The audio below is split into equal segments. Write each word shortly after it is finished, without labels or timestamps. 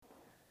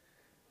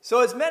So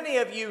as many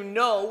of you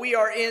know, we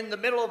are in the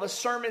middle of a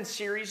sermon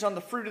series on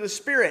the fruit of the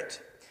Spirit.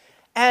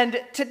 And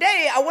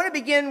today I want to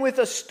begin with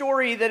a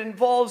story that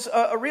involves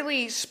a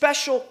really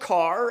special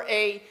car,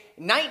 a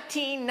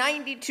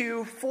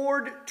 1992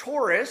 Ford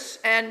Taurus,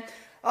 and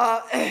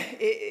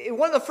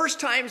one of the first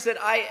times that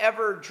I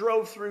ever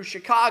drove through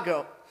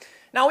Chicago.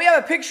 Now we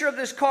have a picture of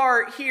this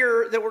car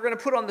here that we're going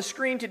to put on the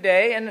screen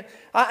today, and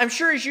I'm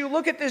sure as you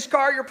look at this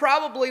car, you're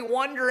probably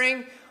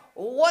wondering,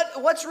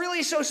 what's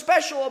really so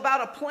special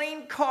about a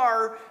plain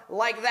car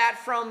like that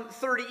from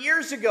 30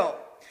 years ago?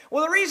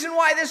 Well, the reason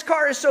why this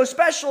car is so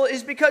special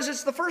is because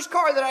it's the first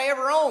car that I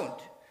ever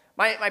owned.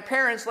 My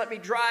parents let me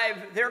drive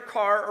their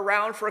car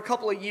around for a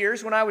couple of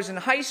years when I was in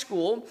high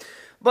school.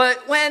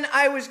 But when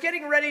I was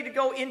getting ready to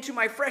go into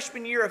my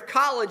freshman year of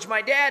college,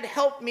 my dad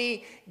helped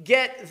me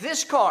get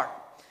this car.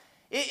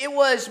 It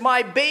was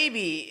my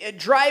baby.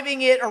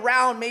 Driving it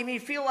around made me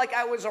feel like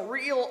I was a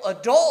real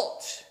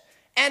adult.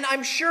 And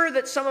I'm sure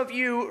that some of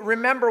you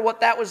remember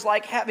what that was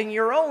like having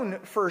your own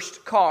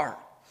first car.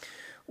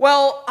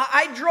 Well,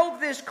 I drove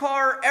this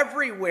car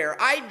everywhere.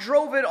 I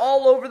drove it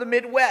all over the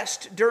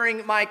Midwest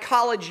during my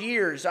college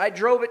years. I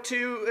drove it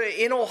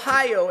in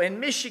Ohio and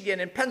Michigan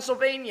and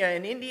Pennsylvania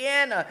and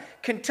Indiana,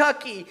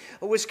 Kentucky,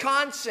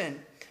 Wisconsin.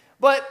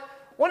 But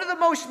one of the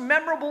most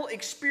memorable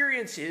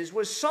experiences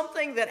was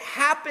something that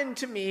happened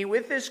to me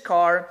with this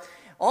car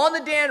on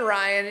the Dan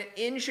Ryan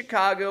in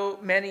Chicago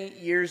many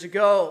years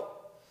ago.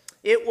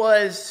 It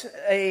was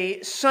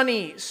a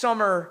sunny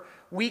summer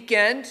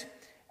weekend,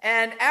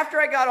 and after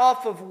I got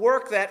off of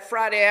work that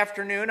Friday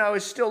afternoon, I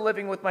was still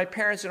living with my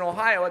parents in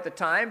Ohio at the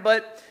time,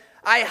 but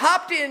I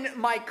hopped in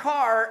my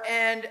car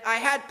and I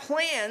had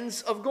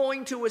plans of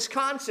going to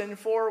Wisconsin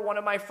for one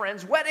of my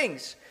friends'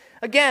 weddings.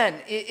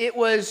 Again, it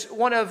was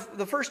one of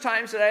the first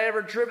times that I had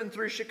ever driven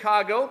through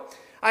Chicago.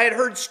 I had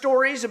heard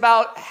stories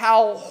about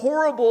how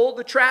horrible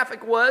the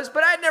traffic was,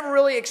 but I'd never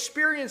really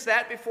experienced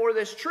that before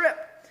this trip.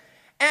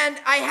 And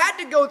I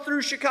had to go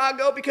through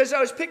Chicago because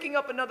I was picking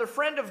up another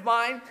friend of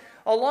mine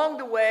along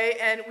the way,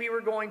 and we were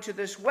going to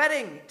this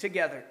wedding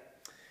together.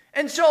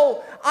 And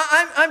so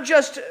I'm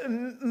just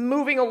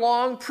moving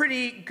along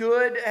pretty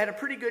good, at a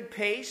pretty good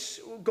pace,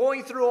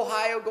 going through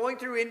Ohio, going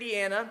through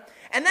Indiana.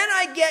 And then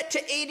I get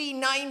to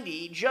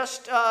 80-90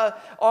 just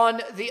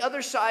on the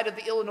other side of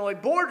the Illinois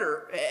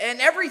border,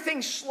 and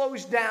everything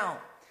slows down.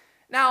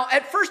 Now,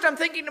 at first I'm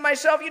thinking to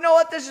myself, you know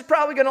what, this is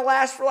probably going to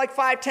last for like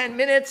 5-10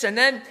 minutes, and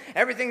then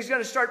everything's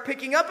going to start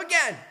picking up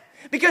again.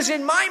 Because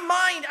in my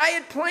mind, I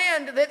had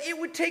planned that it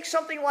would take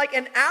something like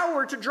an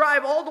hour to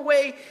drive all the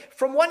way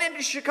from one end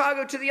of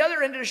Chicago to the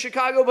other end of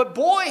Chicago, but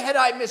boy, had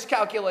I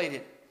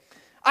miscalculated.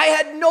 I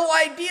had no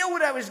idea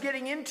what I was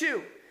getting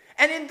into.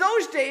 And in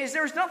those days,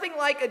 there was nothing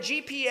like a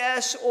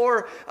GPS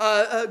or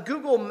a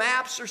Google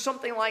Maps or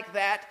something like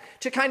that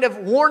to kind of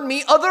warn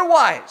me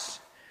otherwise.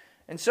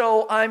 And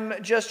so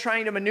I'm just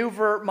trying to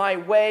maneuver my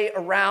way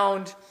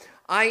around.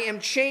 I am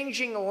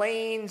changing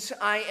lanes.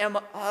 I am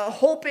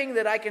hoping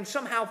that I can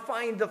somehow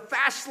find the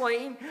fast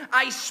lane.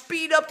 I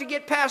speed up to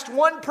get past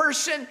one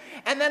person,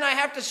 and then I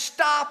have to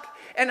stop,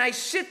 and I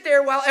sit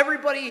there while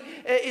everybody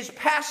is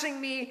passing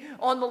me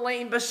on the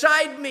lane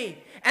beside me.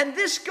 And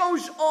this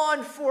goes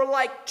on for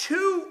like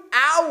 2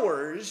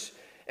 hours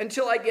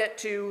until I get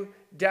to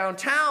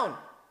downtown.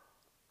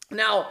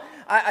 Now,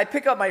 I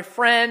pick up my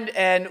friend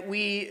and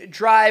we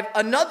drive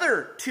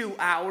another 2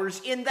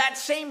 hours in that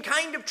same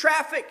kind of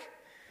traffic.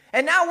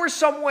 And now we're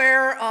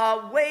somewhere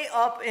way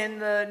up in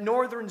the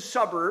northern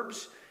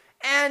suburbs.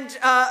 And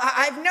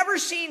I've never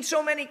seen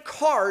so many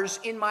cars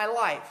in my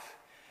life.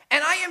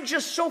 And I am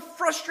just so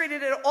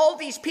frustrated at all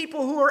these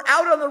people who are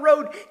out on the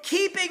road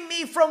keeping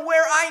me from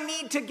where I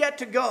need to get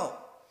to go.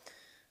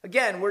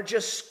 Again, we're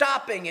just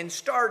stopping and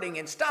starting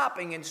and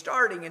stopping and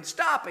starting and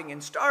stopping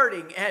and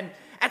starting. And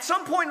at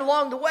some point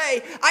along the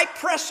way, I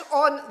press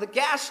on the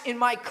gas in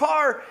my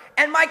car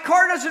and my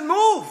car doesn't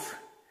move.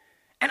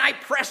 And I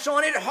press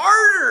on it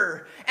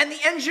harder and the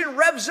engine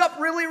revs up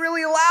really,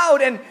 really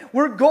loud and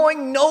we're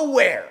going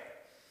nowhere.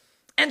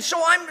 And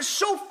so I'm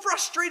so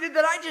frustrated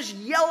that I just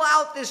yell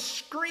out this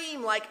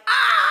scream like,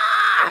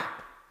 ah!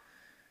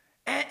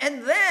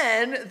 And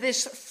then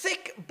this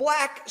thick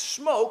black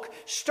smoke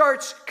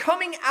starts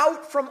coming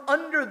out from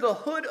under the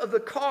hood of the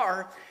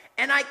car,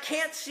 and I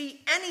can't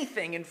see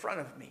anything in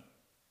front of me.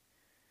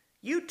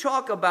 You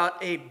talk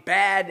about a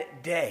bad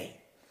day,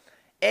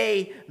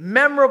 a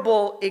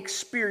memorable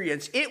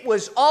experience. It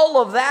was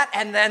all of that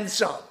and then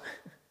some.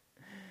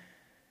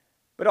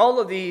 But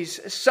all of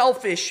these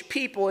selfish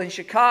people in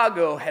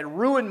Chicago had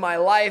ruined my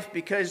life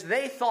because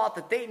they thought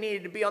that they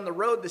needed to be on the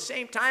road the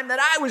same time that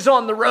I was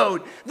on the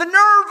road. The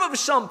nerve of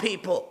some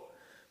people.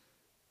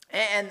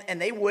 And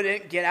they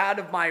wouldn't get out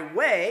of my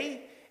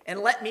way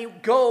and let me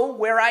go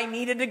where I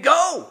needed to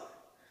go.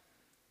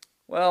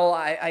 Well,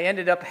 I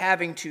ended up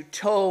having to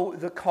tow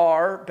the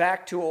car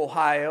back to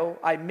Ohio.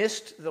 I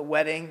missed the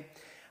wedding.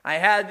 I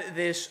had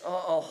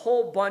a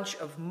whole bunch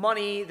of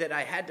money that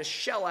I had to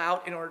shell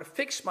out in order to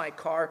fix my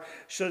car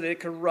so that it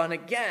could run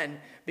again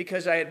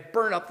because I had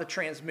burned up the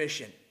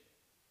transmission.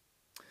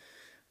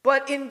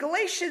 But in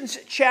Galatians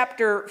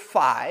chapter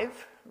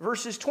 5,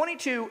 verses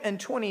 22 and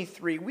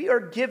 23, we are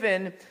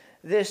given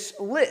this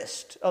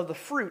list of the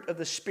fruit of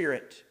the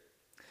Spirit.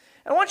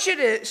 I want you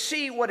to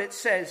see what it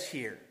says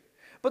here.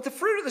 But the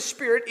fruit of the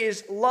Spirit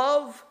is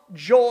love,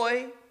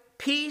 joy,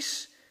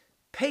 peace,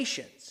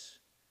 patience,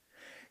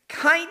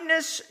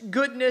 kindness,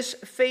 goodness,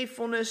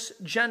 faithfulness,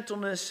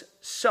 gentleness,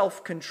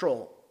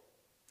 self-control.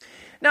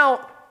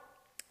 Now,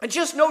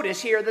 just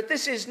notice here that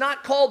this is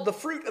not called the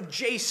fruit of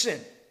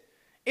Jason.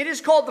 It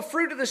is called the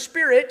fruit of the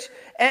Spirit,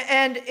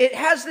 and it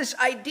has this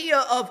idea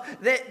of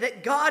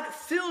that God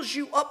fills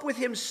you up with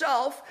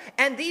himself,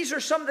 and these are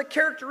some of the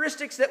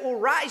characteristics that will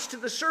rise to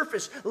the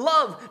surface: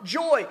 love,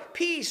 joy,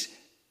 peace,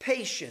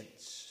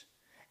 patience.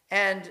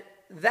 And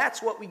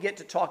that's what we get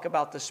to talk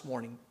about this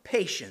morning,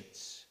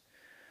 patience.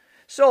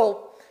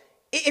 So,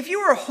 if you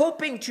are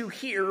hoping to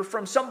hear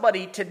from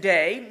somebody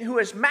today who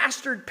has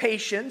mastered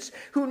patience,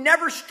 who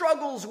never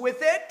struggles with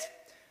it,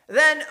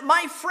 then,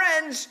 my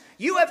friends,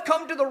 you have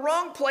come to the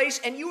wrong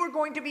place and you are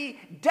going to be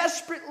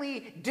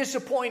desperately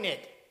disappointed.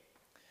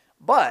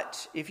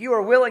 But if you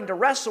are willing to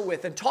wrestle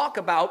with and talk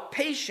about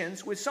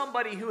patience with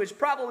somebody who is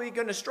probably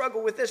going to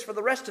struggle with this for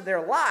the rest of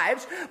their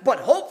lives, but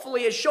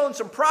hopefully has shown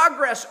some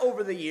progress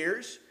over the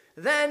years,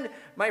 then,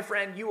 my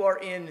friend, you are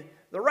in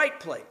the right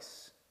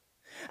place.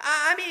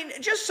 I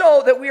mean, just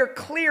so that we are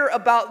clear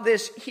about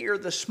this here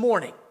this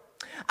morning,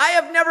 I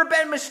have never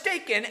been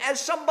mistaken as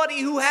somebody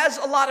who has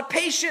a lot of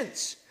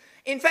patience.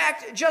 In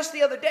fact, just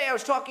the other day, I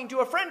was talking to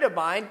a friend of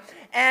mine,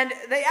 and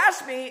they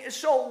asked me,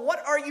 so what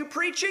are you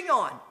preaching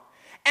on?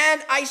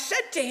 And I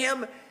said to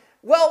him,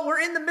 well, we're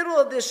in the middle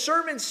of this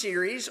sermon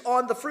series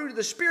on the fruit of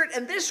the Spirit,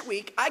 and this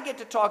week I get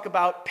to talk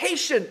about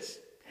patience.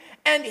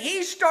 And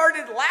he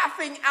started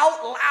laughing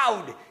out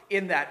loud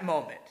in that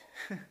moment.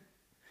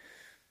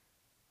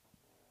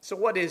 So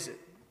what is it?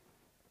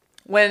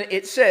 When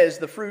it says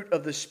the fruit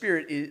of the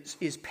Spirit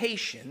is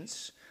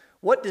patience,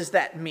 what does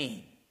that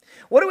mean?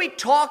 What are we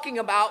talking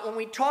about when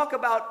we talk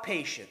about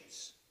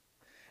patience?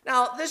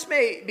 Now, this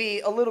may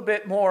be a little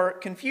bit more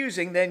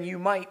confusing than you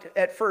might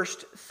at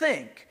first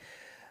think.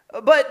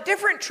 But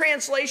different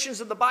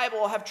translations of the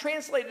Bible have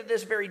translated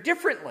this very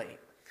differently.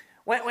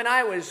 When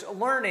I was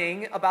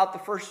learning about the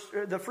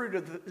fruit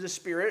of the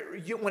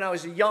Spirit, when I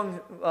was a young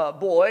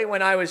boy,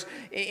 when I was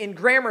in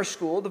grammar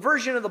school, the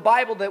version of the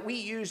Bible that we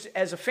used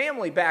as a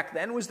family back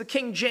then was the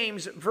King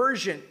James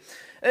Version.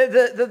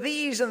 The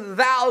these and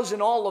the thous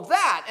and all of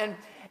that. And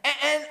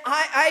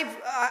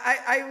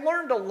I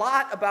learned a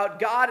lot about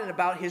God and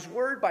about His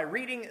Word by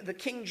reading the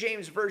King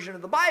James Version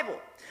of the Bible.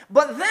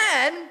 But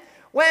then,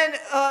 when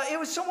it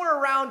was somewhere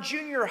around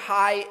junior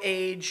high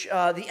age,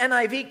 the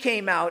NIV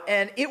came out,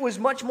 and it was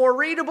much more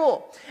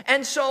readable.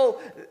 And so,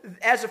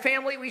 as a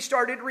family, we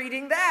started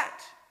reading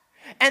that.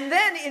 And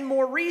then, in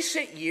more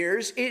recent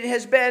years, it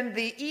has been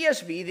the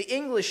ESV, the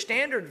English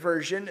Standard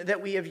Version,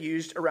 that we have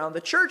used around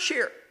the church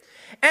here.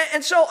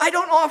 And so, I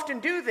don't often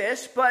do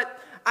this,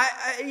 but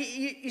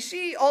you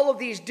see all of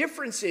these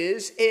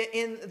differences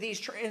in these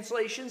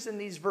translations and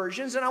these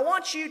versions, and I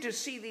want you to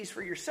see these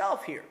for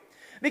yourself here.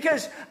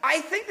 Because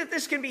I think that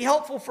this can be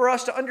helpful for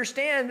us to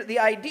understand the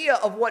idea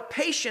of what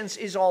patience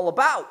is all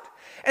about.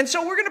 And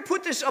so we're going to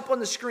put this up on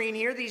the screen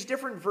here, these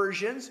different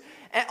versions,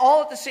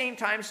 all at the same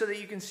time so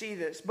that you can see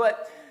this.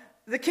 But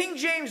the King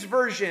James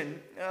Version,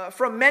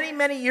 from many,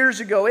 many years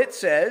ago, it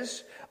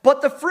says,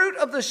 "But the fruit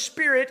of the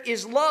Spirit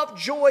is love,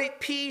 joy,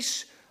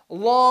 peace,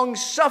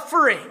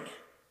 long-suffering."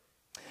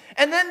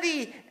 And then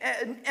the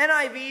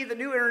NIV, the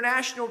New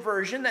International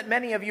Version that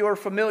many of you are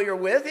familiar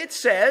with, it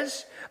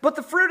says, "But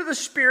the fruit of the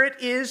Spirit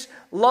is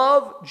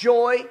love,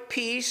 joy,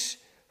 peace,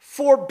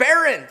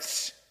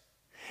 forbearance."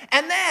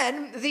 And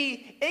then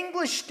the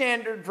English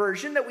Standard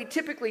Version that we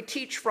typically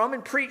teach from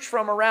and preach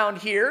from around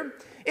here,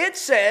 it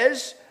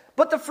says,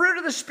 "But the fruit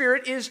of the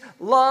Spirit is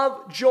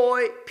love,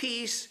 joy,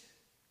 peace,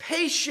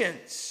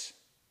 patience."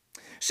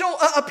 So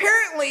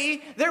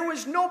apparently there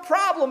was no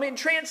problem in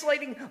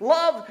translating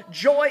love,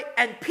 joy,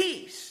 and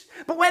peace.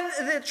 But when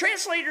the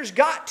translators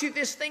got to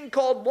this thing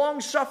called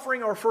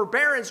long-suffering or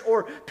forbearance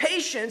or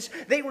patience,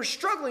 they were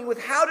struggling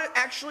with how to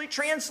actually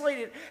translate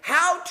it,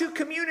 how to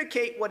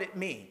communicate what it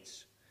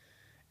means.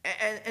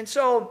 And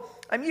so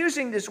I'm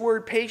using this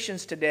word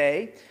patience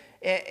today.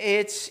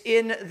 It's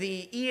in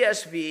the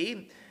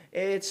ESV.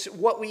 It's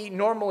what we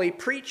normally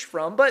preach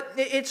from, but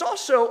it's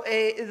also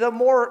the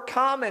more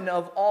common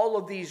of all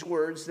of these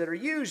words that are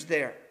used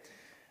there.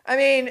 I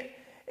mean,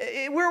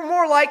 we're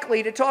more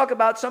likely to talk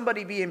about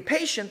somebody being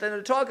patient than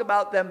to talk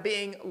about them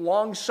being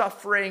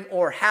long-suffering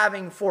or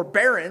having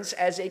forbearance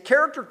as a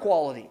character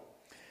quality.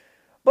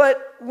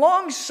 But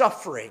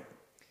long-suffering,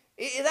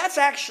 that's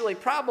actually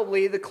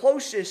probably the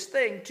closest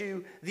thing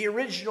to the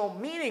original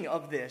meaning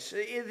of this.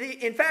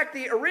 In fact,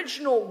 the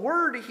original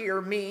word here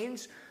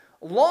means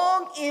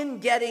long in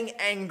getting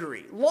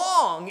angry.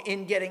 Long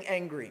in getting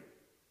angry.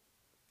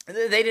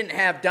 They didn't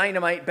have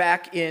dynamite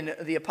back in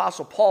the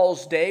Apostle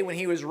Paul's day when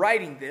he was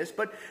writing this,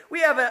 but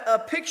we have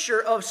a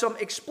picture of some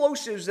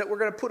explosives that we're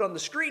going to put on the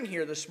screen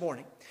here this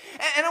morning.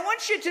 And I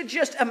want you to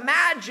just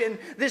imagine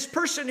this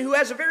person who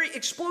has a very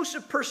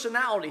explosive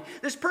personality,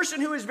 this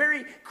person who is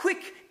very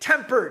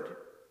quick-tempered.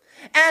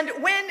 And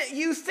when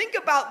you think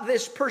about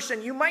this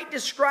person, you might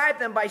describe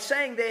them by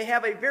saying they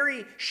have a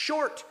very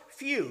short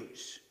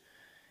fuse.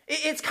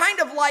 It's kind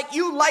of like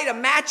you light a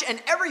match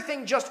and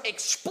everything just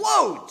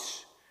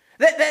explodes.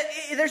 That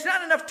there's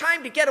not enough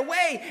time to get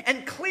away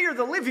and clear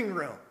the living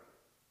room.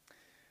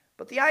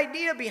 But the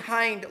idea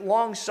behind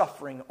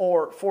long-suffering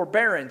or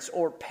forbearance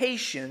or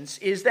patience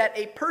is that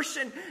a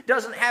person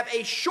doesn't have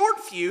a short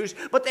fuse,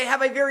 but they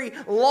have a very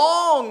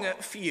long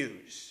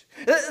fuse.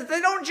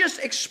 They don't just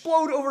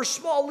explode over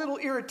small little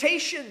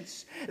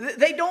irritations.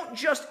 They don't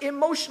just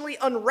emotionally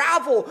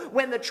unravel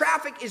when the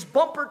traffic is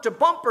bumper to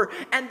bumper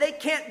and they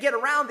can't get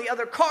around the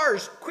other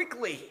cars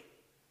quickly.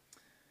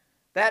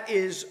 That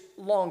is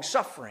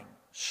long-suffering,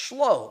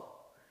 slow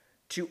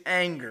to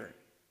anger.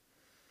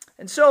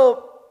 And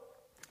so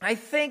I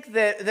think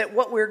that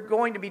what we're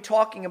going to be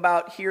talking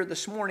about here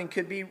this morning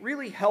could be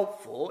really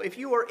helpful if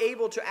you are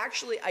able to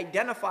actually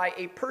identify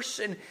a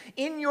person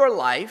in your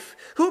life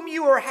whom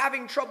you are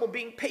having trouble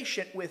being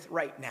patient with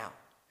right now.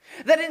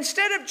 That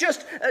instead of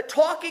just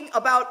talking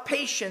about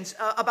patience,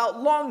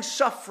 about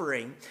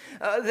long-suffering,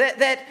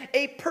 that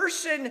a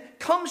person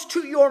comes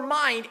to your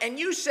mind and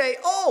you say,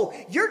 oh,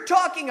 you're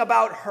talking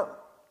about her,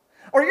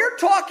 or you're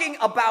talking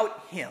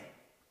about him.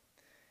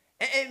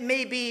 It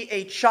may be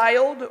a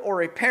child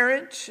or a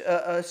parent,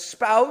 a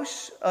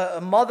spouse,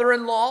 a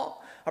mother-in-law,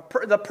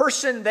 the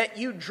person that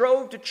you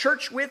drove to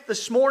church with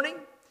this morning.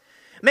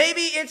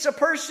 Maybe it's a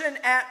person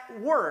at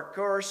work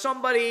or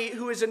somebody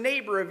who is a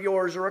neighbor of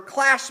yours or a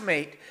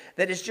classmate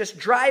that is just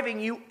driving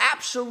you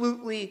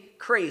absolutely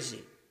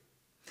crazy.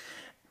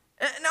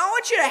 Now, I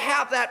want you to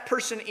have that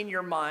person in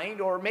your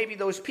mind, or maybe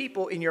those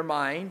people in your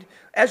mind,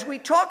 as we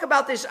talk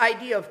about this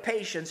idea of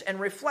patience and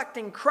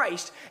reflecting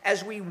Christ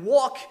as we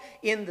walk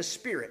in the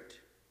Spirit.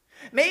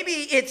 Maybe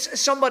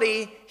it's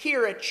somebody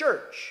here at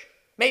church.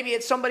 Maybe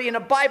it's somebody in a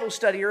Bible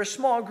study or a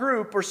small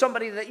group or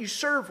somebody that you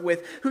serve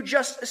with who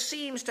just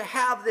seems to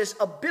have this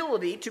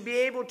ability to be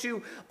able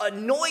to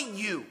annoy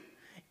you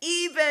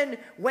even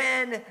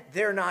when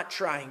they're not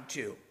trying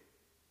to.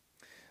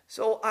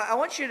 So I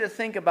want you to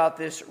think about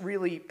this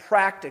really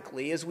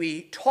practically as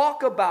we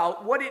talk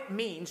about what it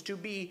means to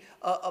be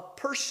a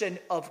person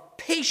of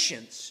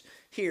patience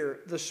here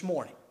this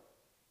morning.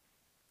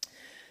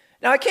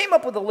 Now, I came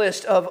up with a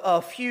list of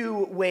a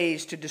few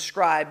ways to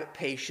describe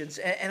patience,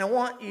 and I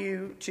want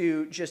you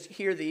to just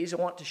hear these. I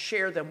want to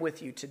share them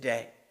with you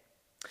today.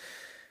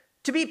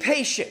 To be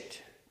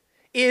patient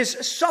is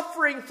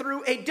suffering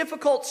through a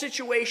difficult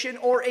situation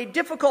or a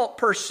difficult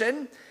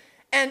person,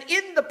 and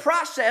in the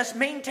process,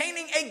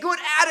 maintaining a good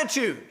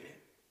attitude.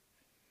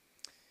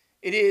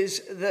 It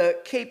is the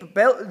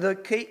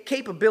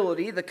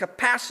capability, the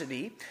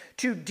capacity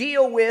to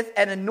deal with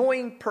an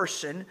annoying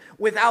person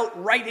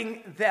without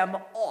writing them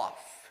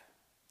off.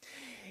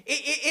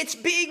 It's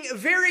being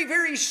very,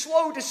 very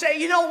slow to say,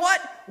 you know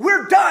what,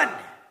 we're done.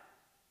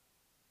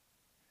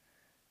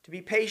 To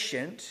be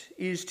patient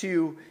is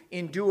to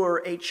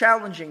endure a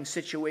challenging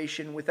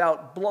situation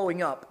without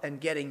blowing up and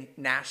getting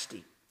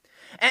nasty.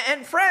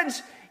 And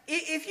friends,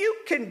 if you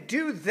can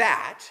do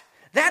that,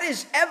 that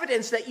is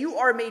evidence that you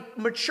are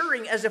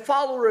maturing as a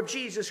follower of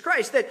Jesus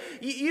Christ, that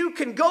you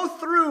can go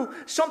through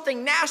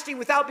something nasty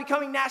without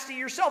becoming nasty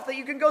yourself, that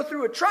you can go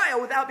through a trial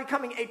without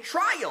becoming a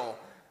trial.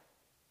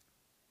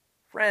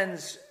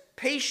 Friends,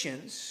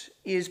 patience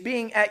is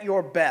being at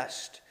your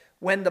best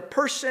when the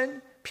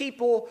person,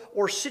 people,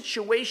 or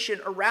situation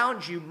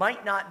around you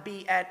might not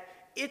be at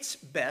its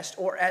best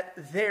or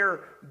at their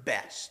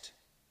best.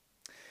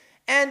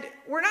 And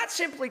we're not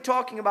simply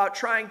talking about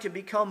trying to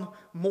become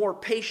more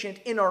patient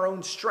in our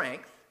own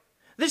strength.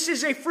 This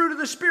is a fruit of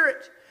the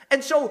Spirit.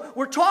 And so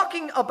we're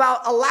talking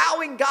about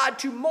allowing God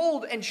to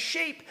mold and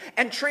shape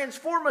and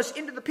transform us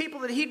into the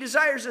people that He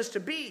desires us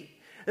to be.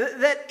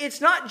 That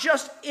it's not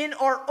just in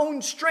our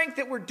own strength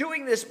that we're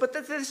doing this, but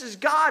that this is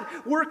God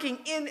working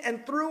in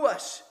and through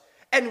us.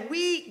 And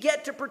we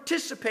get to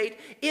participate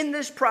in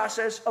this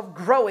process of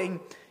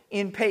growing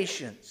in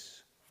patience.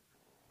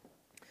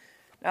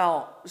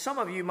 Now, some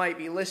of you might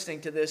be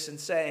listening to this and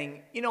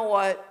saying, you know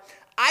what?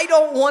 I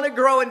don't want to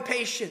grow in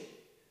patience.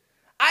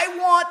 I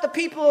want the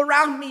people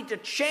around me to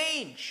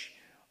change.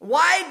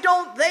 Why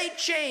don't they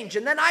change?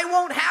 And then I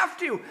won't have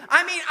to.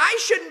 I mean, I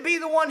shouldn't be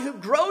the one who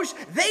grows.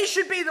 They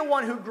should be the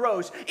one who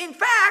grows. In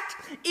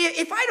fact,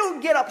 if I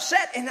don't get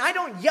upset and I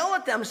don't yell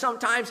at them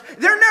sometimes,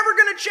 they're never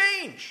going to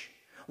change.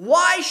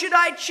 Why should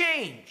I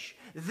change?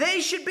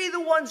 They should be the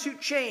ones who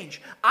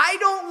change. I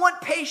don't want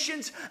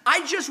patience.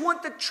 I just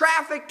want the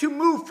traffic to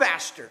move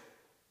faster.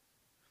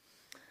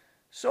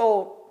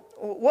 So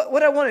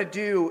what I want to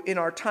do in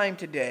our time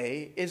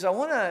today is I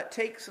want to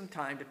take some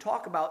time to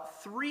talk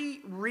about 3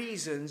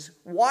 reasons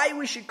why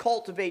we should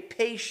cultivate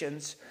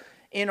patience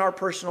in our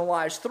personal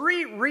lives.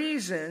 3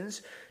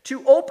 reasons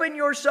to open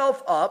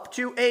yourself up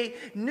to a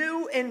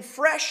new and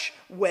fresh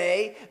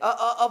way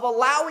of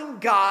allowing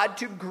God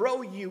to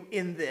grow you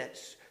in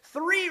this.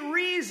 3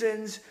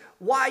 reasons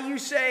why you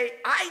say,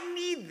 I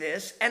need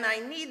this, and I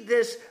need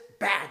this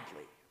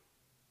badly.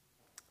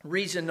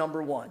 Reason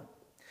number 1,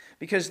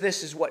 because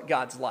this is what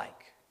God's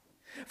like.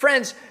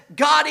 Friends,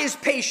 God is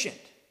patient.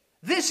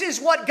 This is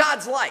what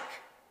God's like.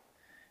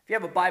 If you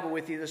have a Bible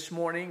with you this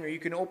morning, or you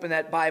can open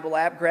that Bible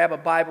app, grab a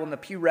Bible in the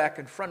pew rack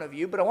in front of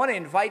you. But I want to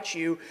invite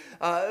you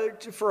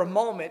for a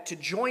moment to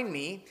join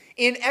me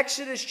in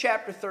Exodus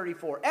chapter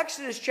 34.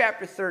 Exodus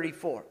chapter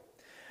 34.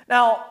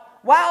 Now,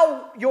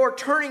 while you're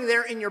turning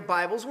there in your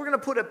Bibles, we're going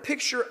to put a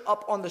picture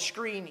up on the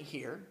screen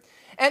here.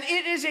 And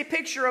it is a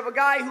picture of a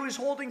guy who is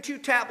holding 2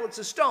 tablets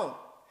of stone.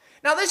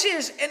 Now, this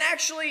is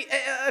actually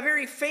a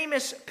very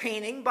famous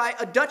painting by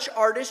a Dutch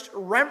artist,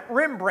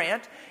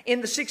 Rembrandt,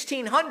 in the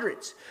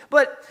 1600s.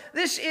 But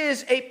this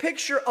is a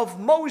picture of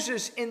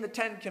Moses in the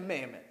 10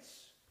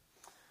 Commandments.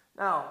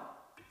 Now,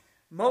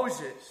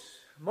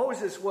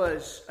 Moses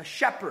was a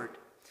shepherd,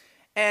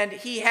 and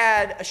he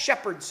had a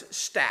shepherd's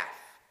staff.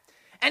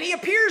 And he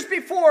appears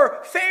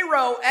before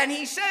Pharaoh, and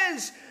he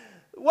says,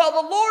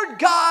 well, the Lord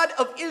God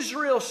of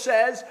Israel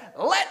says,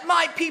 let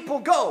my people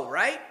go,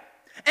 right?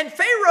 And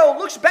Pharaoh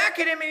looks back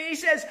at him and he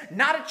says,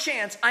 not a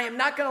chance. I am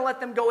not going to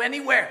let them go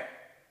anywhere.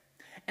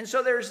 And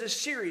so there's this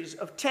series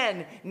of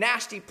 10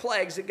 nasty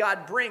plagues that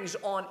God brings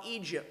on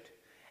Egypt.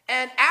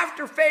 And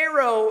after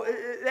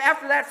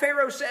that,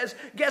 Pharaoh says,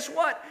 guess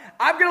what?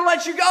 I'm going to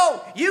let you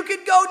go. You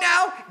can go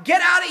now.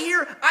 Get out of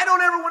here. I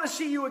don't ever want to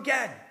see you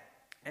again.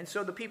 And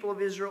so the people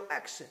of Israel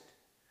exit.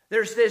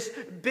 There's this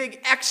big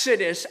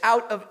exodus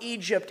out of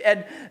Egypt.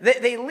 And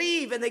they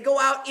leave and they go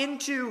out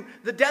into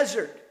the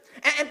desert.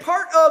 And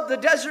part of the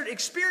desert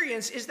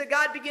experience is that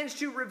God begins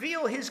to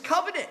reveal his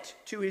covenant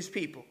to his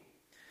people.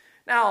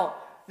 Now,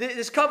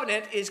 this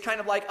covenant is kind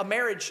of like a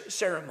marriage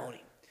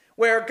ceremony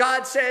where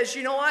God says,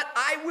 you know what?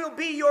 I will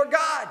be your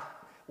God.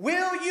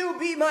 Will you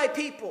be my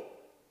people?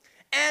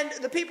 And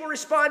the people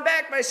respond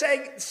back by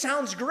saying,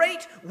 sounds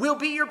great. We'll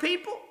be your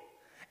people.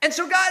 And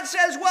so God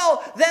says,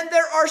 well, then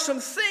there are some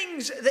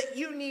things that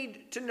you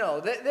need to know.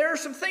 There are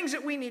some things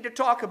that we need to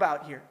talk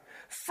about here.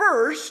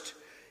 First,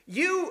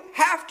 you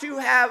have to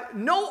have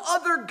no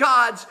other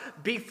gods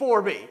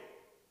before me.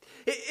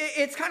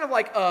 It's kind of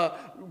like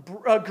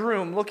a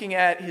groom looking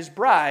at his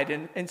bride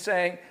and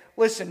saying,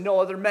 listen, no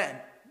other men.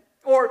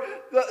 Or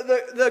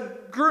the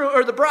groom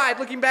or the bride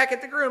looking back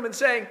at the groom and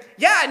saying,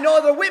 yeah, no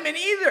other women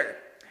either.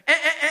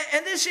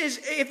 And this is,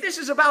 if this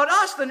is about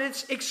us, then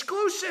it's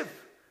exclusive.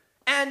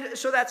 And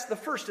so that's the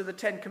first of the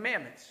 10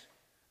 Commandments.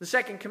 The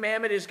second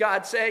commandment is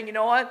God saying, you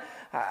know what?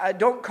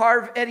 Don't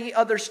carve any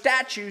other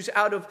statues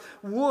out of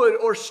wood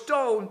or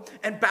stone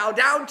and bow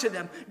down to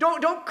them.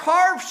 Don't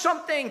carve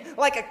something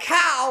like a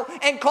cow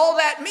and call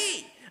that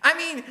me. I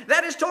mean,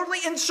 that is totally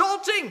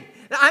insulting.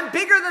 I'm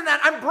bigger than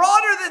that. I'm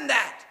broader than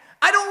that.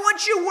 I don't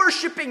want you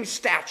worshiping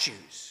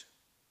statues.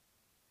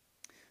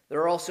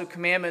 There are also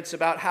commandments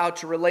about how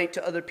to relate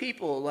to other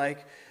people,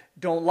 like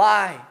don't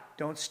lie,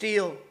 don't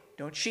steal,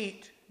 don't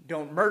cheat,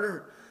 don't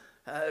murder.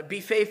 Be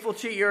faithful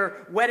to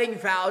your wedding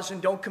vows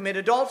and don't commit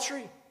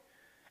adultery.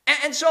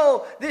 And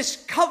so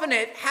this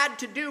covenant had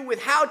to do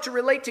with how to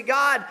relate to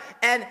God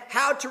and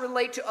how to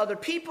relate to other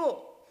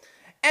people.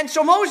 And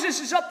so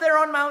Moses is up there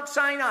on Mount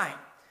Sinai.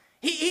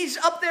 He's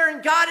up there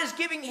and God is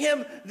giving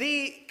him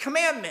the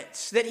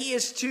commandments that he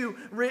is to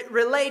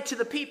relay to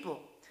the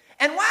people.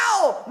 And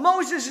while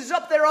Moses is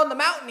up there on the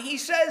mountain, he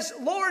says,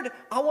 Lord,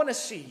 I want to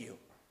see you.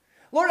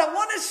 Lord, I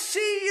want to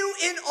see you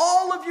in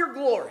all of your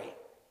glory.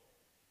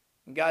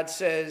 And God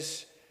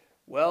says,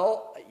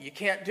 well, you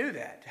can't do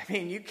that. I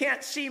mean, you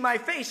can't see my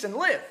face and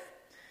live.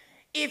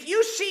 If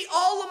you see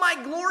all of my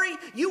glory,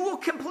 you will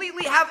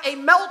completely have a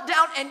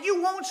meltdown and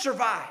you won't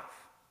survive.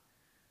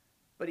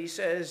 But he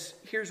says,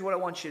 here's what I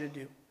want you to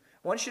do.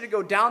 I want you to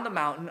go down the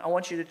mountain. I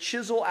want you to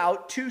chisel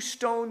out 2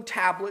 stone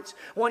tablets.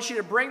 I want you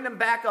to bring them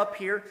back up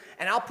here,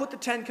 and I'll put the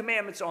 10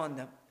 Commandments on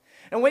them.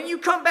 And when you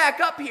come back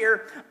up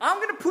here, I'm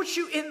going to put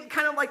you in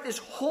kind of like this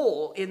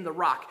hole in the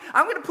rock.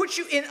 I'm going to put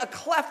you in a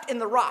cleft in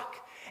the rock.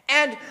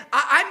 And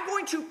I'm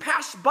going to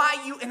pass by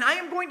you, and I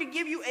am going to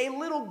give you a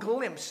little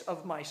glimpse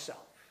of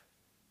myself.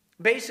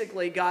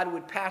 Basically, God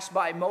would pass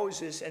by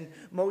Moses, and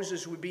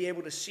Moses would be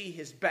able to see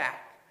his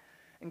back.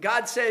 And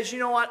God says, you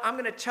know what? I'm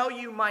going to tell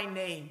you my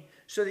name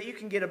so that you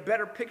can get a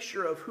better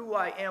picture of who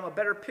I am, a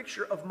better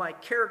picture of my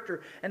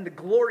character and the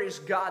glorious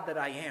God that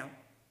I am.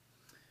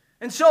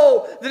 And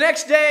so the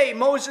next day,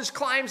 Moses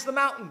climbs the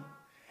mountain,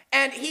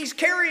 and he's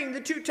carrying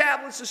the 2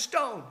 tablets of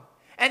stone.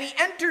 And he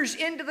enters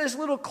into this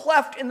little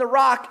cleft in the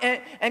rock,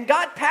 and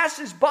God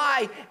passes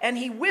by, and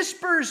he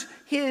whispers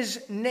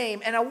his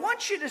name. And I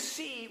want you to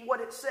see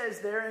what it says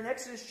there in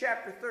Exodus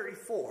chapter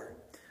 34,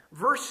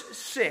 verse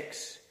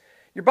 6.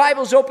 Your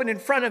Bible's open in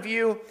front of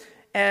you,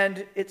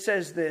 and it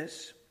says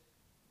this.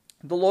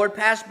 The Lord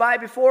passed by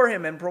before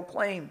him and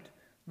proclaimed,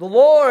 The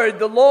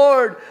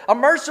Lord, a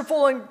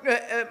merciful and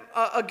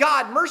a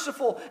God,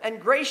 merciful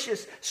and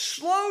gracious,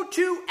 slow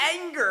to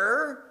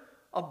anger,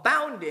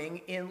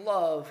 abounding in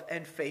love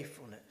and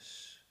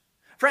faithfulness.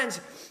 Friends,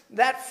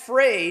 that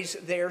phrase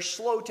there,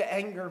 slow to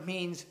anger,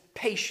 means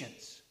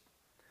patience.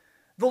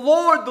 The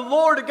Lord,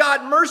 a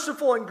God,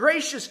 merciful and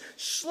gracious,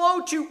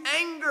 slow to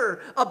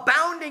anger,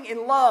 abounding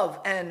in love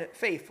and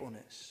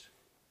faithfulness.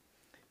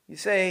 You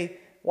say,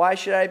 why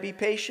should I be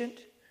patient?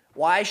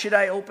 Why should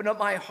I open up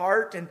my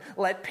heart and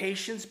let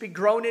patience be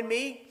grown in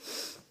me?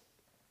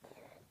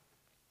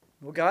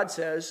 Well, God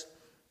says,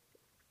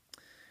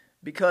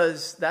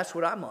 because that's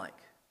what I'm like.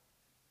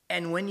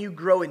 And when you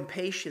grow in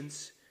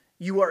patience,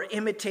 you are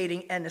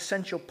imitating an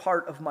essential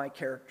part of my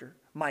character,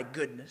 my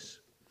goodness.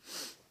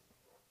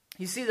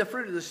 You see, the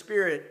fruit of the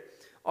Spirit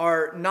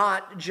are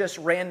not just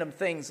random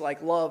things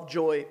like love,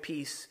 joy,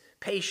 peace,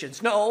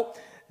 patience. No,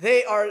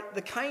 they are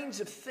the kinds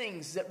of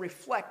things that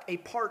reflect a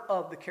part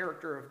of the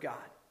character of God.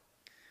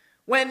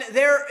 When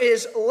there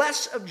is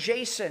less of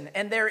Jason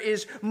and there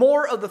is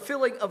more of the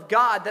filling of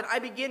God, then I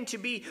begin to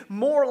be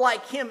more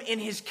like him in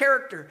his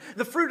character.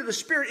 The fruit of the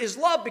Spirit is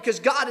love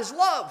because God is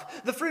love.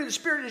 The fruit of the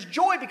Spirit is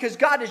joy because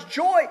God is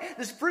joy.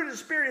 The fruit of the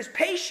Spirit is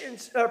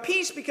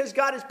peace because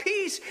God is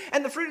peace.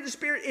 And the fruit of the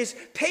Spirit is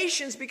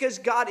patience because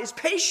God is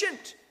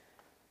patient.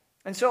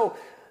 And so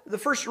the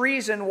first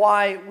reason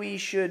why we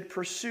should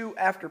pursue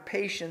after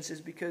patience is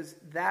because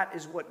that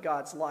is what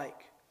God's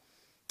like.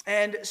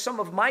 And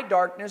some of my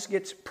darkness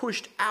gets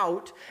pushed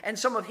out, and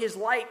some of his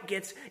light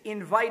gets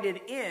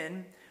invited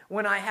in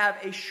when I have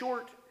a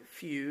short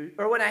fuse,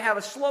 or when I have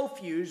a slow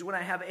fuse, when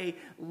I have a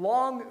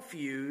long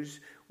fuse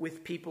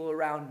with people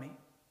around me.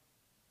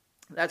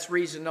 That's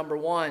reason number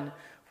one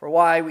for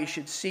why we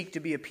should seek to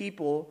be a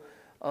people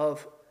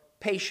of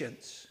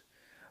patience.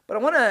 But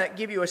I want to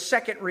give you a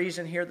second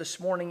reason here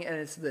this morning, and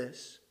it's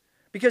this.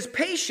 Because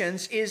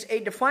patience is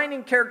a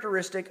defining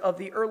characteristic of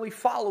the early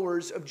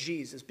followers of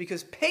Jesus.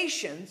 Because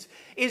patience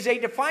is a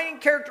defining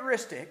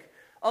characteristic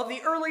of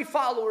the early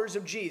followers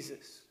of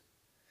Jesus.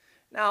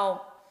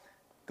 Now,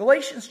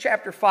 Galatians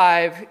chapter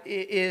 5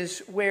 is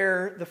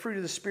where the fruit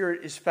of the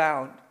Spirit is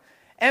found.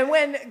 And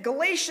when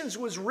Galatians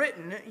was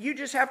written, you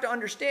just have to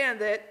understand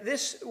that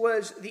this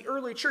was the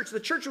early church. The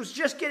church was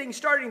just getting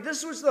started.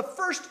 This was the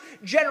first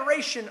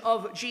generation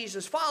of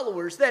Jesus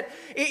followers. That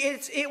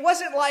it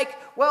wasn't like,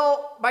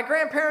 well, my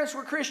grandparents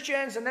were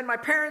Christians, and then my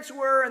parents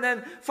were, and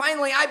then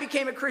finally I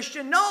became a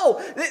Christian.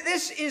 No,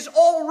 this is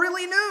all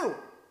really new.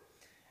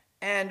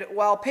 And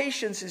while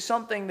patience is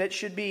something that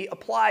should be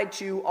applied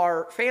to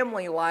our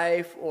family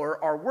life or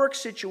our work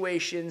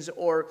situations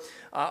or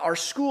our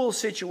school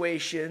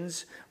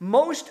situations,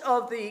 most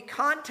of the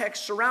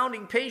context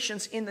surrounding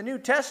patience in the New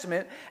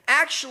Testament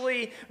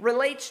actually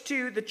relates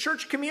to the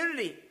church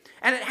community.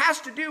 And it has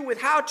to do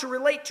with how to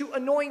relate to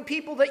annoying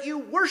people that you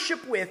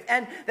worship with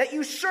and that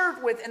you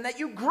serve with and that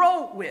you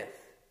grow with.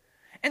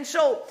 And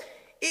so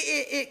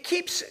it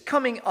keeps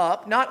coming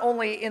up, not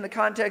only in the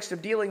context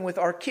of dealing with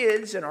our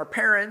kids and our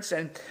parents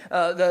and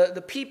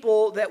the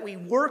people that we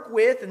work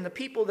with and the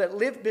people that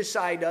live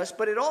beside us,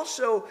 but it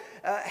also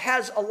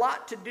has a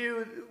lot to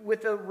do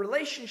with the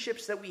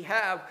relationships that we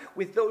have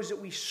with those that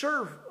we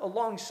serve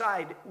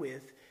alongside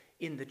with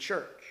in the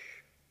church.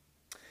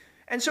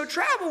 And so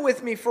travel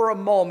with me for a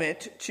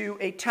moment to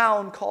a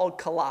town called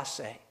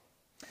Colossae.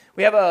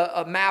 We have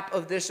a map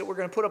of this that we're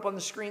going to put up on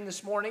the screen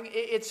this morning.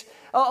 It's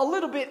a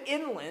little bit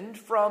inland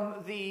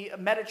from the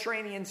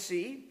Mediterranean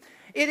Sea.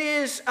 It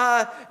is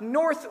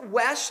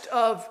northwest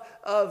of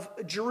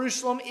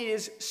Jerusalem. It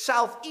is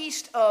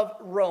southeast of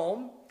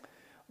Rome.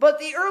 But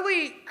the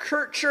early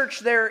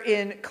church there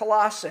in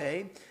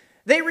Colossae,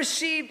 they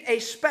received a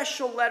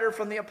special letter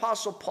from the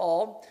Apostle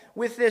Paul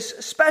with this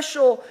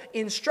special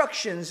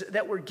instructions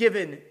that were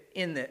given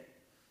in it.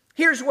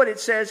 Here's what it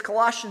says,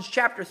 Colossians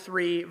chapter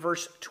 3,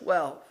 verse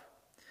 12.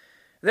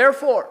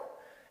 Therefore,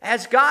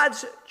 as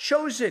God's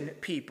chosen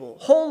people,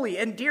 holy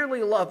and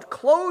dearly loved,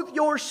 clothe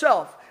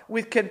yourself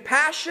with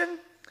compassion,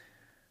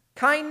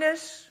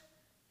 kindness,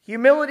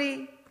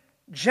 humility,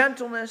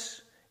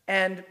 gentleness,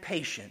 and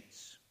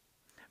patience.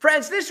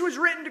 Friends, this was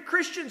written to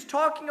Christians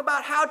talking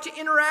about how to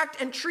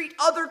interact and treat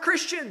other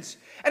Christians.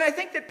 And I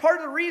think that part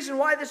of the reason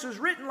why this was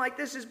written like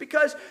this is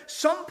because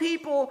some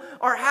people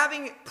are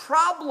having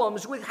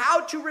problems with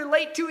how to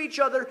relate to each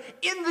other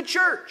in the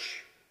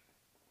church.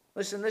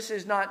 Listen, this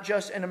is not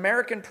just an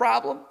American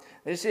problem.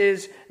 This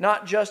is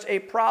not just a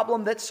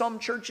problem that some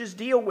churches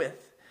deal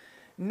with.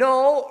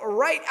 No,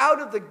 right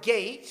out of the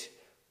gate,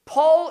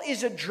 Paul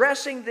is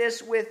addressing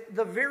this with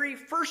the very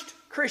first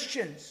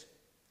Christians.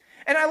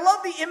 And I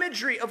love the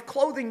imagery of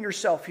clothing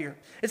yourself here.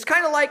 It's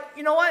kind of like,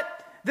 you know what?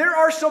 There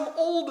are some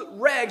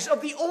old rags of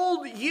the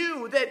old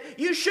you that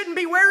you shouldn't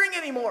be wearing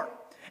anymore.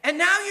 And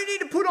now you need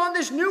to put on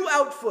this new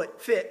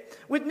outfit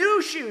with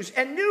new shoes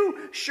and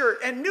new shirt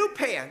and new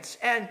pants.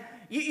 And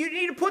you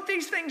need to put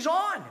these things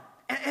on.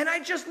 And I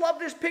just love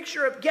this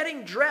picture of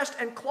getting dressed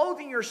and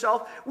clothing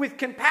yourself with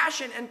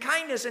compassion and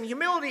kindness and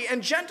humility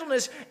and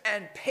gentleness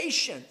and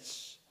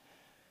patience.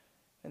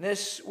 And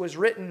this was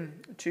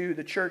written to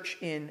the church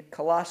in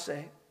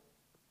Colossae.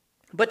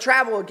 But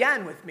travel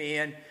again with me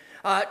and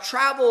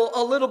travel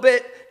a little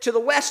bit to the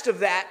west of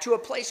that to a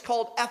place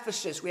called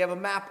Ephesus. We have a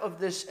map of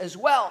this as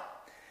well.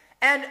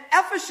 And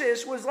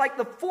Ephesus was like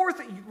the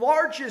fourth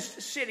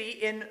largest city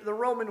in the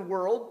Roman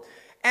world.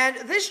 And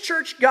this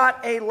church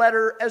got a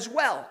letter as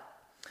well.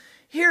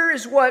 Here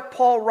is what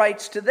Paul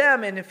writes to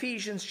them in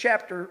Ephesians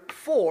chapter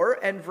 4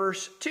 and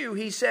verse 2.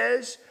 He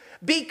says,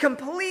 "Be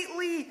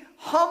completely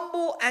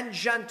humble and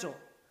gentle."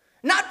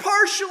 Not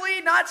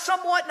partially, not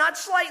somewhat, not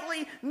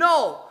slightly.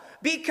 No,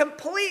 be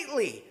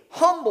completely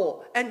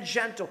humble and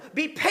gentle.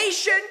 Be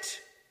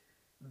patient,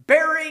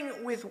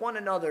 bearing with one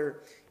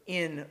another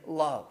in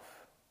love.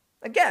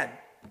 Again,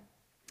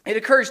 it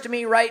occurs to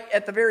me right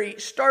at the very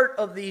start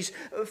of these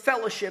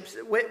fellowships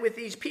with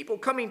these people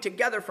coming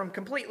together from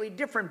completely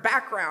different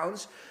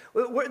backgrounds,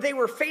 where they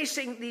were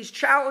facing these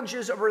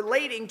challenges of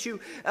relating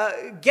to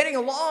getting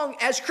along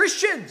as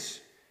Christians.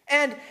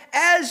 And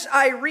as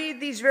I read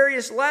these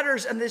various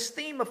letters and this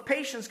theme of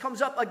patience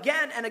comes up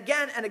again and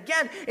again and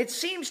again, it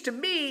seems to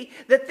me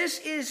that this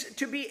is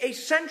to be a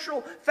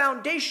central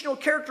foundational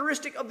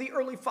characteristic of the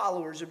early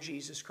followers of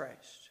Jesus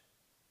Christ.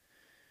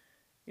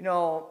 You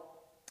know,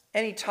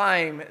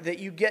 anytime that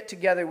you get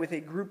together with a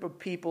group of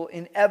people,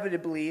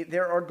 inevitably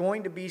there are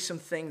going to be some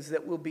things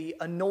that will be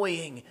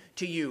annoying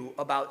to you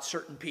about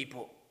certain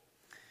people.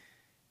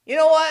 You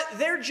know what?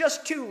 They're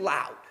just too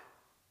loud.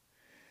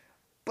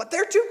 But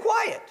they're too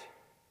quiet.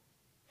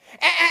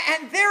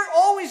 And they're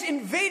always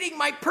invading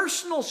my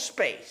personal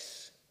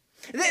space.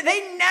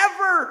 They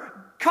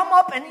never come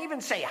up and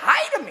even say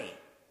hi to me.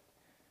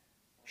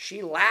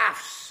 She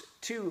laughs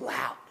too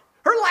loud.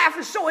 Her laugh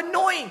is so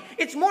annoying.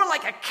 It's more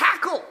like a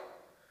cackle.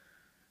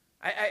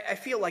 I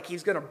feel like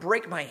he's going to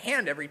break my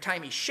hand every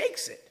time he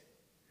shakes it.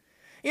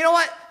 You know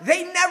what?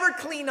 They never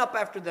clean up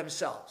after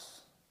themselves.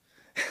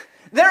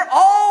 They're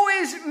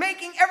always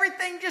making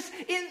everything just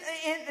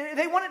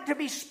they want it to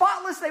be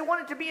spotless. They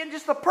want it to be in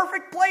just the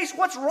perfect place.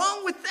 What's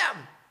wrong with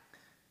them?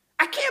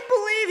 I can't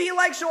believe he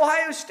likes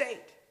Ohio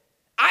State.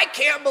 I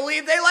can't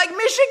believe they like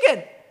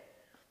Michigan.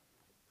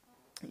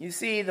 You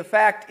see, the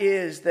fact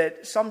is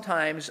that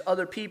sometimes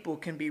other people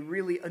can be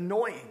really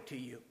annoying to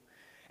you.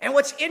 And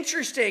what's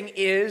interesting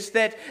is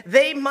that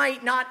they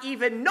might not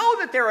even know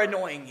that they're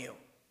annoying you.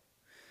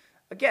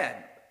 Again,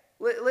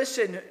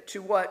 listen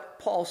to what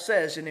Paul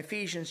says in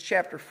Ephesians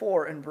chapter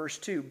 4 and verse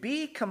 2.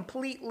 Be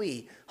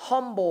completely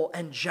humble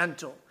and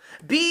gentle.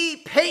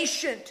 Be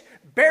patient,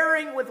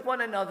 bearing with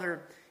one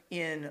another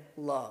in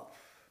love.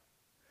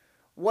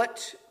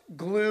 What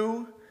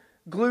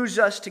glues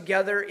us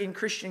together in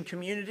Christian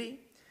community?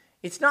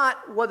 It's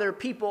not whether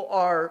people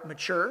are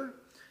mature.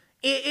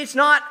 It's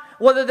not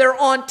whether they're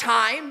on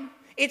time.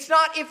 It's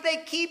not if they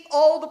keep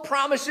all the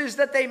promises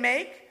that they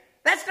make.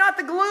 That's not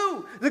the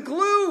glue. The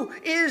glue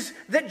is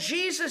that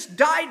Jesus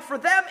died for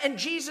them and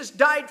Jesus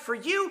died for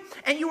you,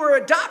 and you were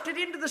adopted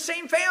into the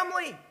same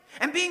family.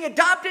 And being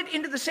adopted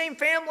into the same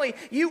family,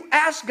 you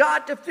ask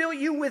God to fill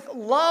you with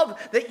love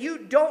that you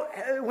don't,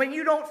 when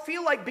you don't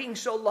feel like being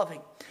so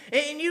loving.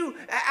 And you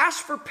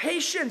ask for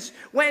patience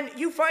when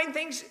you find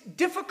things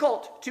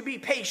difficult to be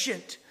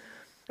patient.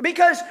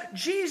 Because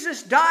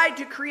Jesus died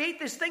to create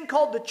this thing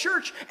called the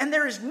church, and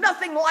there is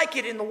nothing like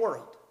it in the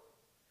world.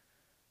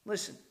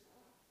 Listen,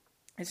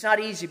 it's not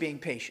easy being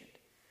patient.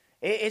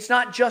 It's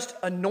not just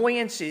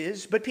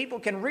annoyances, but people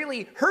can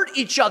really hurt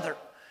each other.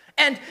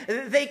 And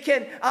they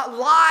can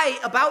lie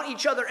about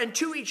each other and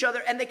to each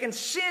other, and they can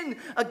sin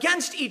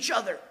against each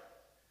other.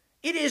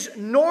 It is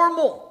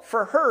normal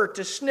for her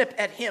to snip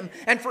at him,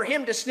 and for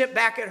him to snip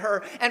back at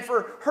her, and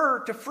for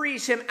her to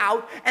freeze him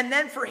out, and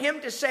then for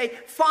him to say,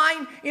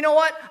 fine, you know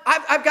what,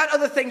 I've got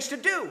other things to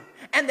do.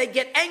 And they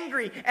get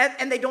angry,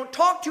 and they don't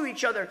talk to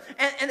each other,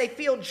 and they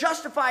feel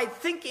justified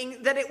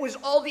thinking that it was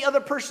all the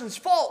other person's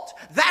fault.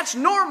 That's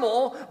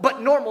normal,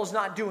 but normal's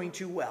not doing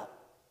too well.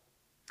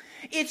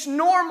 It's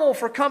normal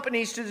for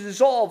companies to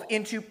dissolve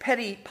into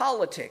petty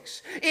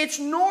politics. It's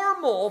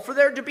normal for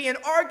there to be an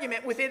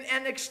argument within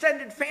an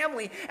extended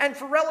family and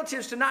for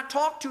relatives to not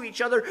talk to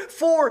each other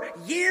for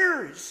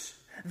years.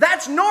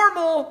 That's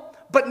normal,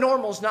 but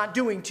normal's not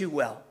doing too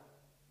well.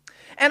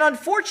 And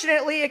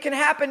unfortunately, it can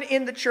happen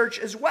in the church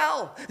as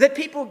well, that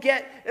people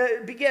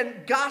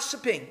begin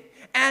gossiping,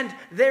 and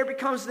there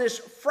becomes this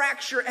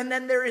fracture, and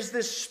then there is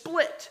this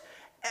split.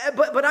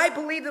 But I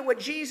believe that what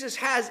Jesus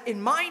has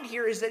in mind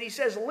here is that he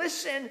says,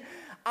 listen,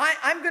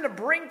 I'm going to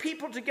bring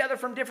people together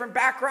from different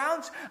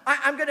backgrounds.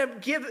 I'm going to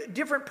give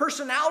different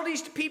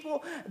personalities to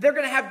people. They're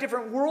going to have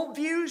different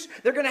worldviews.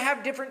 They're going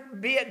to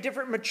be at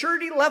different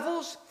maturity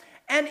levels.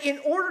 And in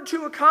order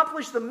to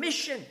accomplish the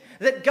mission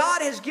that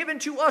God has given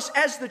to us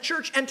as the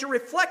church and to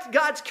reflect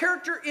God's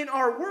character in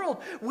our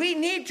world, we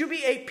need to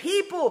be a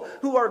people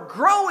who are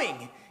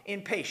growing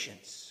in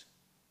patience.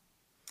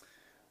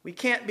 We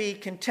can't be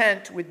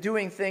content with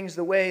doing things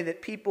the way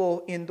that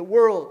people in the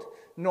world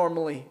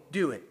normally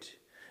do it.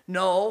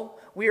 No,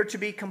 we are to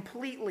be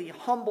completely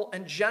humble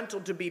and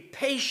gentle, to be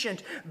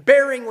patient,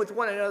 bearing with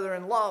one another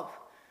in love.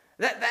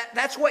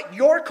 That's what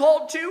you're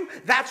called to.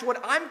 That's what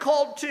I'm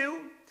called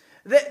to.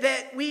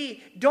 That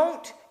we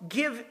don't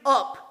give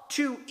up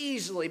too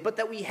easily, but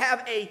that we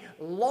have a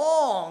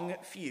long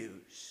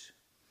fuse.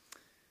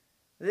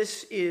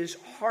 This is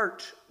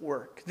heart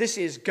work. This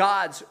is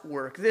God's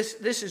work.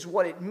 This is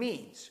what it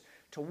means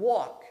to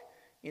walk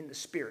in the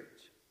Spirit.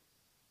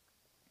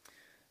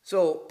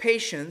 So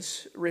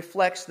patience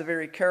reflects the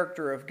very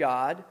character of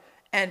God,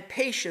 and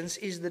patience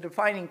is the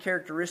defining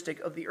characteristic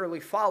of the early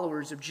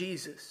followers of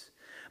Jesus.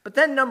 But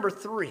then number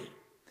 3,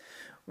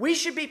 we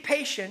should be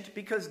patient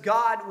because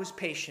God was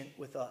patient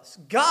with us.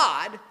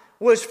 God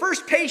was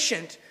first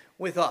patient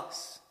with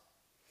us.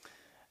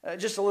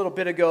 Just a little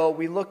bit ago,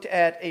 we looked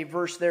at a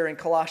verse there in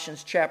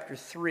Colossians chapter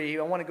 3.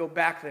 I want to go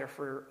back there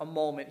for a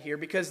moment here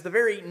because the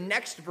very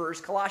next verse,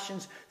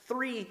 Colossians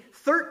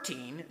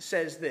 3:13,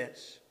 says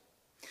this: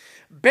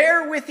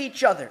 "Bear with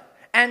each other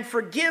and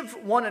forgive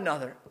one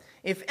another.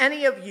 If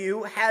any of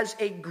you has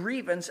a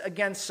grievance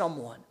against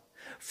someone,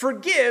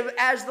 forgive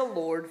as the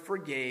Lord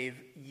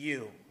forgave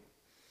you."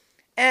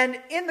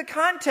 And in the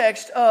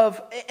context of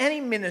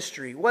any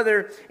ministry,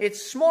 whether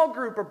it's small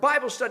group or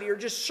Bible study or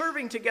just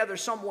serving together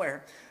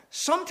somewhere,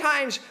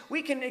 sometimes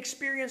we can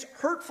experience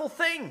hurtful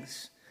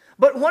things.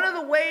 But one of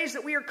the ways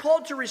that we are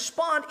called to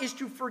respond is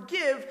to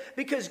forgive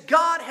because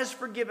God has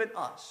forgiven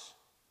us.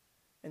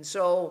 And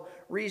so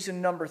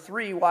reason number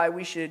 3 why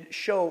we should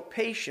show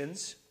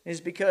patience is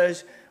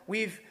because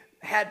we've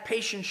had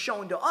patience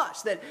shown to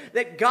us.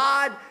 That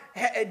God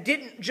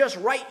didn't just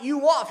write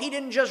you off. He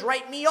didn't just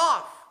write me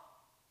off.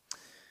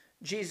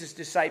 Jesus'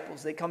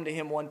 disciples, they come to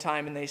him one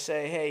time and they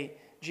say, "Hey,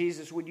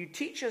 Jesus, would you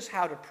teach us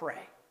how to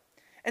pray?"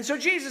 And so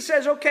Jesus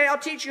says, "Okay, I'll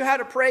teach you how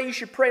to pray. You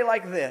should pray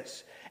like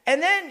this."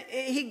 And then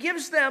he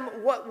gives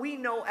them what we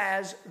know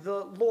as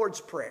the Lord's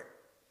Prayer.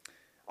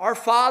 "Our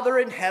Father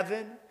in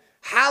heaven,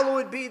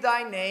 hallowed be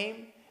thy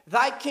name.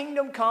 Thy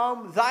kingdom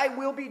come, thy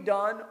will be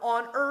done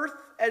on earth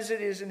as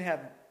it is in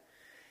heaven.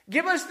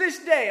 Give us this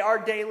day our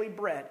daily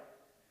bread.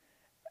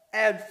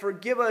 And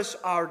forgive us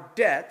our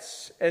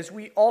debts as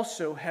we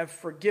also have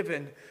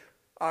forgiven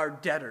our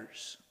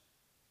debtors."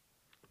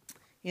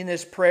 In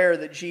this prayer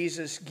that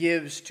Jesus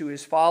gives to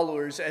his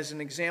followers as an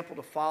example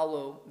to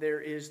follow, there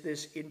is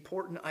this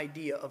important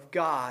idea of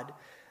God.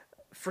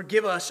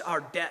 Forgive us our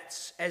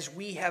debts as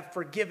we have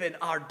forgiven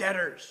our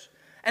debtors.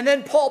 And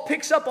then Paul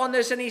picks up on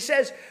this and he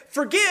says,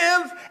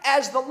 "Forgive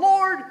as the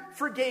Lord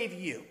forgave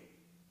you."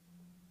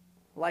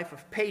 Life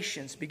of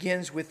patience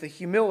begins with the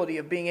humility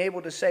of being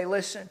able to say,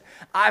 "Listen,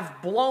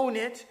 I've blown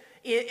it.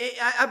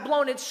 I've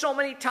blown it so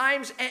many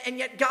times, and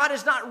yet God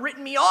has not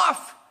written me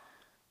off."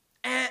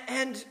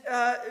 And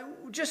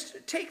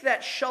just take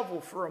that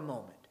shovel for a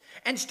moment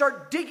and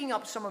start digging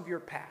up some of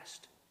your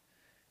past.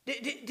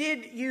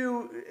 Did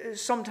you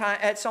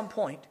at some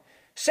point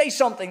say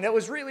something that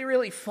was really,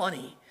 really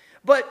funny,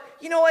 but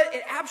you know what?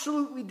 It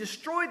absolutely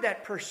destroyed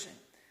that person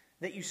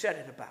that you said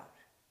it about.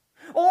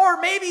 Or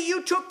maybe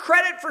you took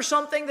credit for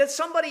something that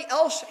somebody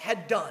else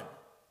had done.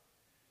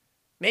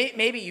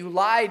 Maybe you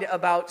lied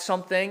about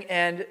something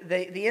and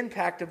the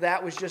impact of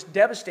that was just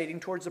devastating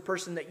towards the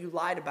person that you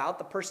lied about,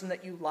 the person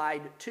that you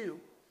lied to.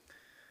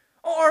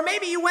 Or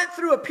maybe you went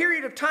through a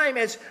period of time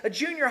as a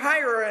junior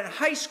high or a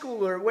high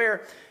schooler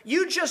where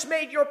you just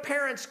made your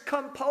parents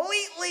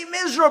completely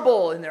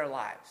miserable in their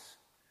lives.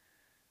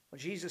 Well,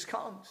 Jesus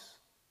comes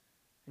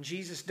and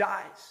Jesus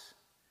dies.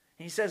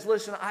 And he says,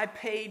 "Listen, I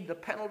paid the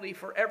penalty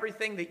for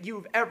everything that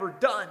you've ever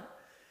done.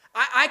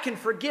 I can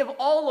forgive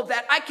all of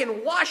that. I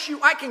can wash you.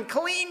 I can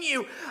clean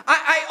you.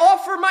 I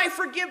offer my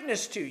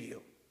forgiveness to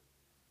you."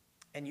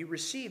 And you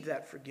receive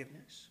that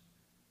forgiveness.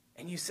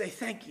 And you say,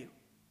 "Thank you."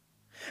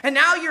 And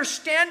now you're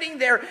standing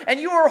there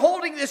and you are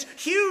holding this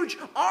huge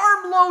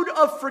armload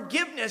of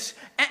forgiveness.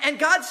 And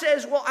God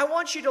says, "Well, I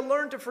want you to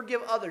learn to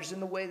forgive others in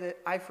the way that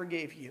I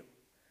forgave you."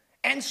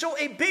 And so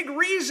a big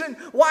reason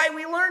why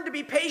we learn to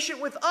be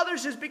patient with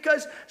others is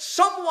because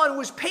someone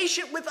was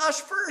patient with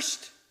us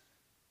first.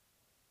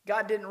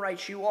 God didn't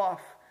write you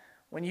off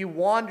when you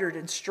wandered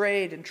and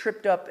strayed and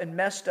tripped up and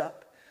messed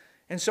up.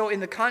 And so in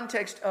the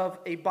context of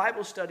a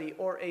Bible study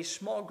or a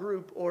small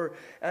group or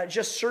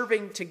just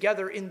serving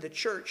together in the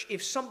church,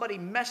 if somebody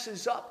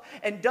messes up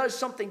and does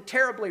something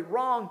terribly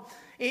wrong,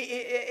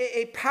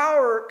 a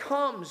power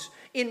comes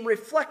in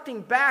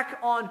reflecting back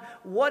on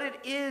what it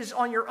is,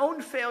 on your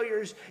own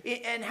failures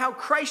and how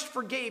Christ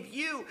forgave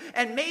you.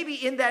 And maybe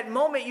in that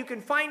moment you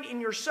can find in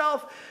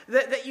yourself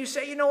that you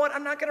say, "You know what,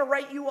 I'm not going to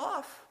write you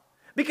off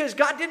because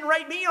God didn't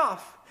write me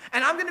off.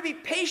 And I'm going to be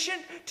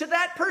patient to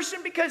that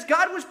person because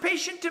God was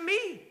patient to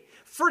me."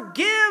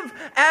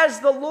 Forgive as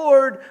the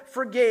Lord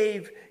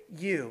forgave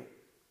you.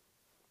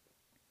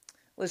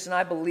 Listen,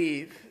 I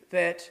believe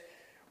that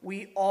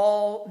we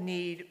all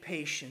need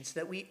patience,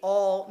 that we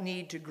all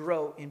need to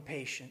grow in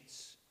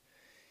patience.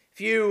 If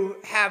you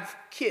have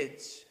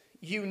kids,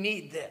 you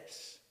need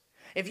this.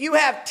 If you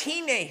have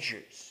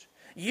teenagers,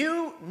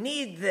 you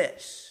need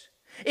this.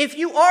 If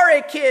you are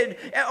a kid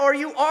or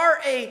you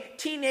are a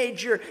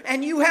teenager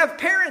and you have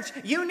parents,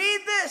 you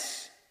need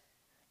this.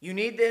 You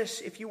need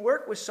this if you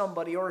work with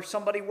somebody or if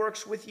somebody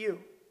works with you.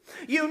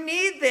 You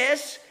need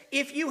this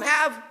if you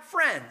have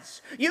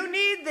friends. You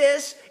need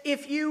this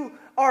if you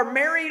are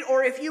married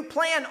or if you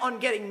plan on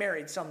getting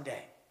married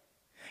someday.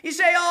 You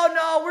say, oh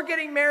no, we're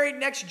getting married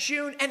next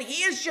June and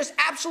he is just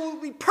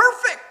absolutely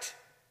perfect.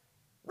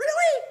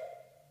 Really?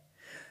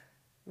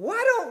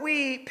 Why don't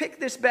we pick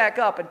this back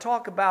up and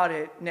talk about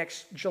it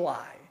next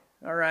July,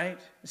 all right?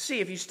 See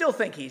if you still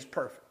think he's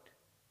perfect.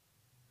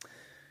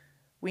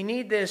 We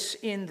need this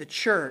in the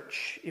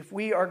church if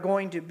we are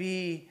going to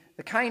be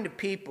the kind of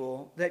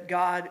people that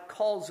God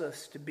calls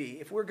us to be.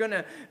 If we're going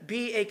to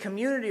be a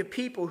community of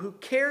people who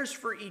cares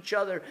for each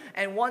other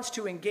and wants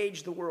to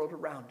engage the world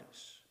around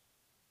us.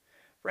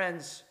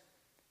 Friends,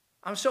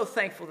 I'm so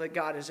thankful that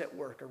God is at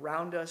work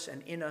around us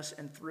and in us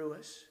and through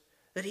us.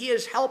 That he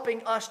is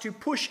helping us to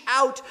push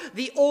out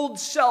the old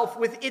self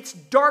with its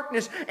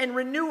darkness and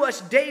renew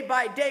us day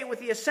by day with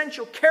the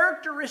essential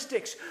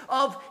characteristics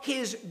of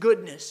his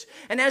goodness.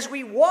 And as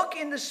we walk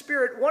in the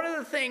Spirit, one of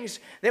the things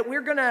that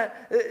we're going to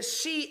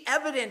see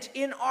evident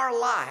in our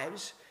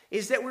lives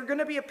is that we're going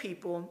to be a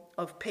people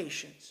of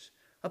patience.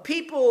 A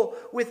people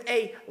with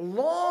a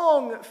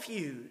long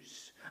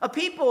fuse. A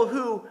people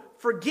who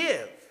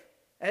forgive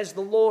as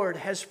the Lord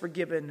has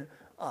forgiven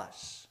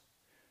us.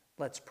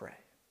 Let's pray.